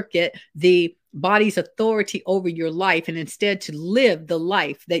short circuit the body's authority over your life, and instead to live the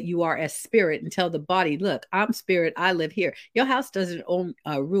life that you are as spirit, and tell the body, look, I'm spirit, I live here. Your house doesn't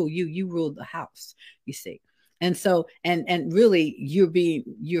rule you, you rule the house, you see. And so, and really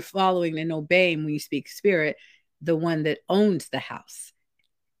you're following and obeying, when you speak spirit, the one that owns the house,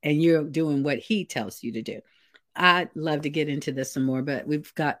 and you're doing what he tells you to do. I'd love to get into this some more, but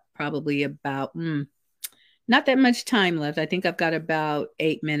we've got probably about not that much time left. I think I've got about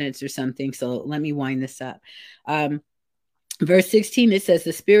 8 minutes or something. So let me wind this up. Verse 16, it says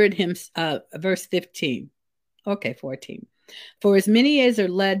the spirit verse 15. Okay, 14. For as many as are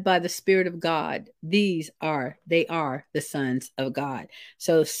led by the Spirit of God, they are the sons of God.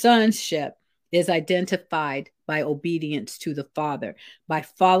 So sonship is identified by obedience to the Father, by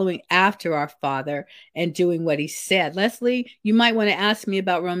following after our Father and doing what he said. Leslie, you might want to ask me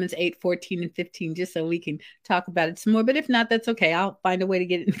about Romans 8:14 and 15, just so we can talk about it some more. But if not, that's okay. I'll find a way to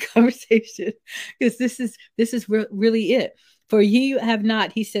get in the conversation, because this is really it. For you have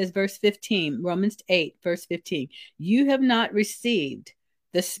not, he says, verse 15, Romans 8, verse 15, you have not received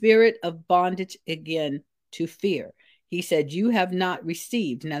the spirit of bondage again to fear. He said, you have not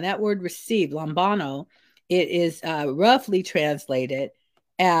received. Now that word received, lambano, it is roughly translated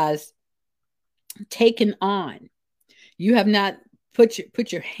as taken on. You have not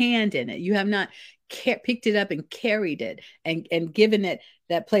put your hand in it. You have not picked it up and carried it and given it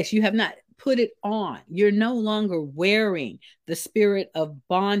that place. You have not put it on. You're no longer wearing the spirit of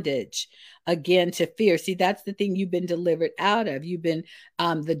bondage again to fear. See, that's the thing you've been delivered out of. You've been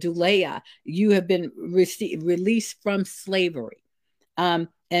the douleia. You have been released from slavery.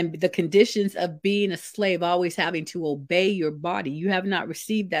 And the conditions of being a slave, always having to obey your body. You have not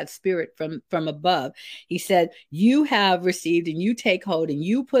received that spirit from above. He said, you have received, and you take hold, and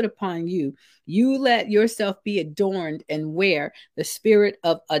you put upon you. You let yourself be adorned and wear the spirit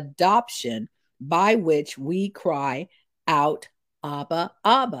of adoption, by which we cry out, Abba,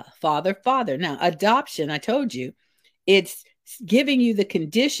 Abba, Father, Father. Now, adoption, I told you, it's giving you the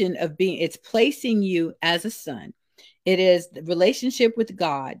condition of being, it's placing you as a son. It is the relationship with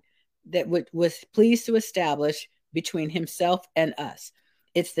God that was pleased to establish between himself and us.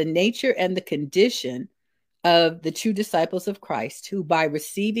 It's the nature and the condition of the true disciples of Christ, who by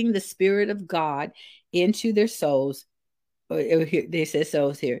receiving the Spirit of God into their souls, they say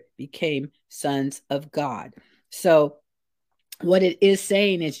souls here, became sons of God. So what it is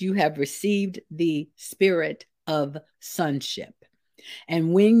saying is you have received the spirit of sonship.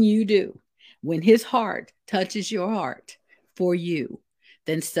 And when you do, when his heart touches your heart for you,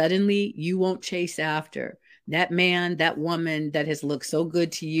 then suddenly you won't chase after that man, that woman that has looked so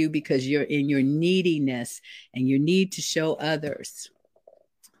good to you, because you're in your neediness and you need to show others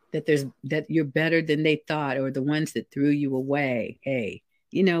that you're better than they thought, or the ones that threw you away. Hey,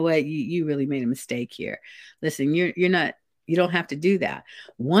 you know what? You really made a mistake here. Listen, you don't have to do that.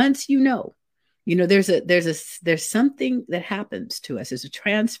 Once you know, there's something that happens to us. There's a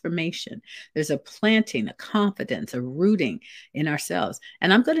transformation. There's a planting, a confidence, a rooting in ourselves.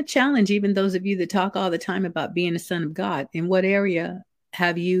 And I'm going to challenge even those of you that talk all the time about being a son of God. In what area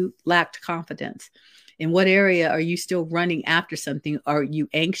have you lacked confidence? In what area are you still running after something? Are you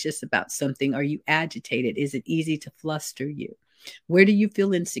anxious about something? Are you agitated? Is it easy to fluster you? Where do you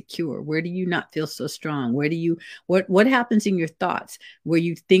feel insecure? Where do you not feel so strong? What happens in your thoughts where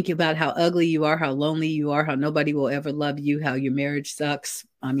you think about how ugly you are, how lonely you are, how nobody will ever love you, how your marriage sucks,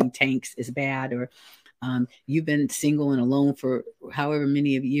 tanks, is bad, or you've been single and alone for however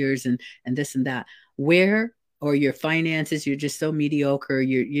many of years, and this and that. Or your finances, you're just so mediocre.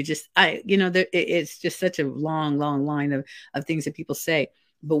 It's just such a long line of things that people say.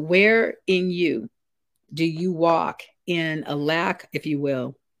 But where in you do you walk in a lack, if you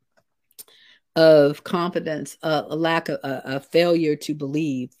will, of confidence, a lack of a failure to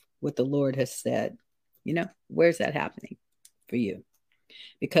believe what the Lord has said? Where's that happening for you?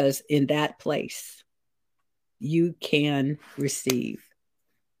 Because in that place, you can receive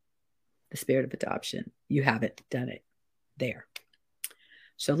the spirit of adoption. You haven't done it there.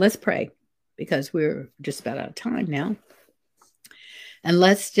 So let's pray, because we're just about out of time now. And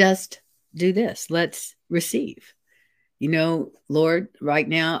let's just do this. Let's receive. Lord, right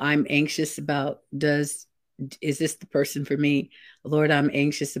now I'm anxious about, is this the person for me? Lord, I'm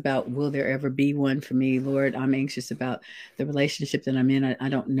anxious about, will there ever be one for me? Lord, I'm anxious about the relationship that I'm in. I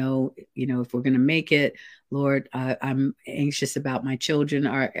don't know, if we're going to make it. Lord, I'm anxious about my children.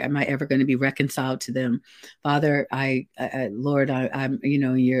 Am I ever going to be reconciled to them? Father, Lord, I'm,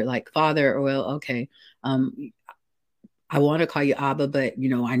 you're like, Father, well, okay. I want to call you Abba, but,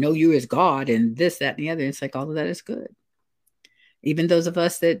 I know you as God and this, that, and the other. It's like, all of that is good. Even those of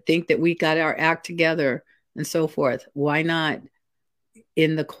us that think that we got our act together and so forth, why not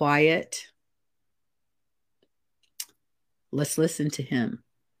in the quiet? Let's listen to him.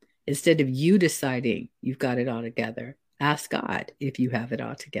 Instead of you deciding you've got it all together, ask God if you have it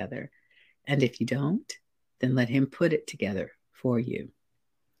all together. And if you don't, then let him put it together for you.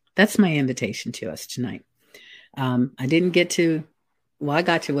 That's my invitation to us tonight. I didn't get to, I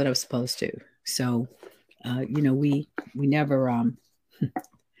got to what I was supposed to. So, we never,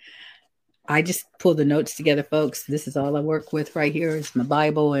 I just pull the notes together, folks. This is all I work with right here is my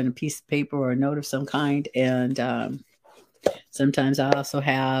Bible and a piece of paper or a note of some kind. And sometimes I also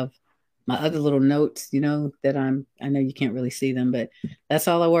have my other little notes, that I know you can't really see them, but that's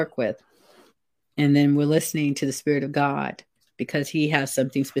all I work with. And then we're listening to the Spirit of God because he has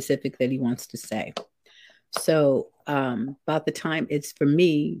something specific that he wants to say. So about the time it's for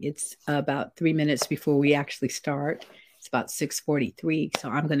me, it's about 3 minutes before we actually start. It's about 6:43. So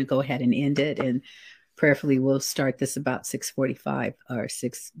I'm going to go ahead and end it. And prayerfully, we'll start this about 6:45 or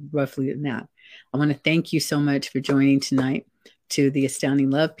 6, roughly now. I want to thank you so much for joining tonight. To the Astounding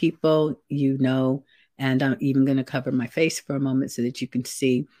Love people, and I'm even going to cover my face for a moment so that you can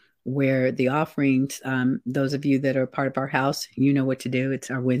see where the offerings, those of you that are part of our house, you know what to do.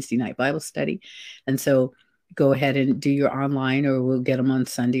 It's our Wednesday night Bible study. And so go ahead and do your online, or we'll get them on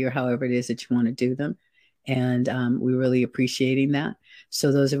Sunday, or however it is that you want to do them. And we're really appreciating that.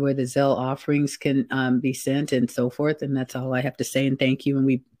 So those are where the Zelle offerings can be sent and so forth. And that's all I have to say. And thank you. And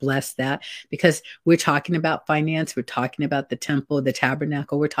we bless that, because we're talking about finance. We're talking about the temple, the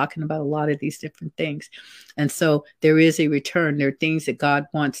tabernacle. We're talking about a lot of these different things. And so there is a return. There are things that God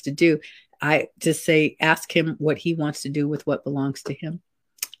wants to do. I just say, ask him what he wants to do with what belongs to him.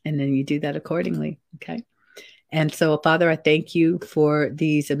 And then you do that accordingly. Okay. And so, Father, I thank you for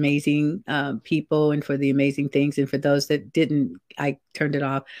these amazing people and for the amazing things. And for those that didn't, I turned it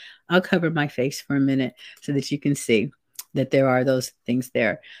off. I'll cover my face for a minute so that you can see that there are those things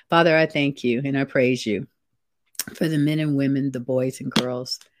there. Father, I thank you and I praise you for the men and women, the boys and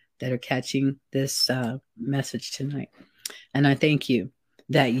girls that are catching this message tonight. And I thank you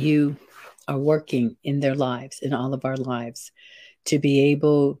that you are working in their lives, in all of our lives, to be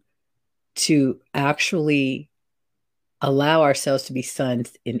able to actually allow ourselves to be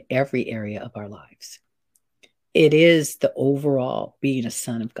sons in every area of our lives. It is the overall being a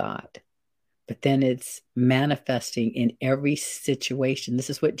son of God, but then it's manifesting in every situation.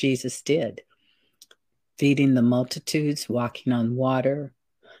 This is what Jesus did. Feeding the multitudes, walking on water,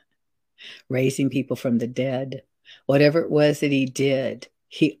 raising people from the dead. Whatever it was that he did,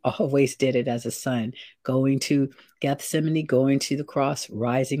 he always did it as a son. Going to Gethsemane, going to the cross,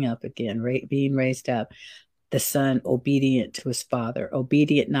 rising up again, being raised up. The son obedient to his father,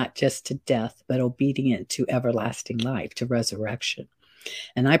 obedient not just to death, but obedient to everlasting life, to resurrection.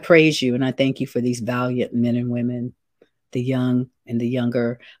 And I praise you and I thank you for these valiant men and women, the young and the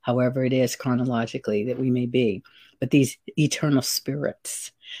younger, however it is chronologically that we may be, but these eternal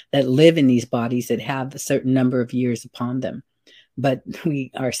spirits that live in these bodies that have a certain number of years upon them. But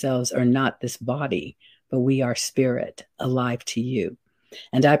we ourselves are not this body, but we are spirit alive to you.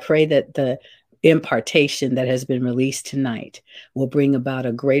 And I pray that the impartation that has been released tonight will bring about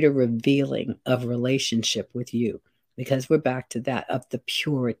a greater revealing of relationship with you, because we're back to that of the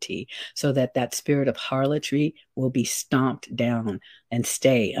purity, so that that spirit of harlotry will be stomped down and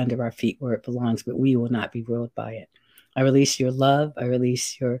stay under our feet where it belongs, but we will not be ruled by it. I release your love. I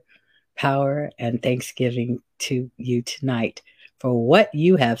release your power and thanksgiving to you tonight for what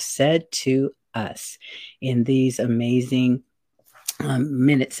you have said to us in these amazing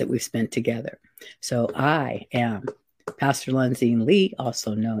minutes that we've spent together. So I am Pastor Lindsay Lee,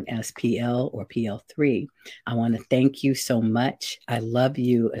 also known as PL or PL3. I want to thank you so much. I love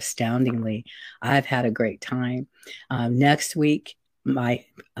you astoundingly. I've had a great time. Next week, my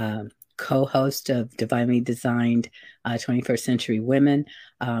co-host of Divinely Designed 21st Century Women,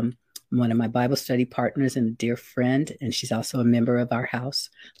 one of my Bible study partners and a dear friend, and she's also a member of our house,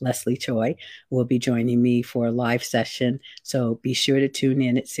 Leslie Choi, will be joining me for a live session. So be sure to tune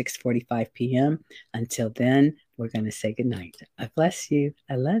in at 6:45 p.m. Until then, we're going to say good night. I bless you.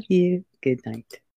 I love you. Good night.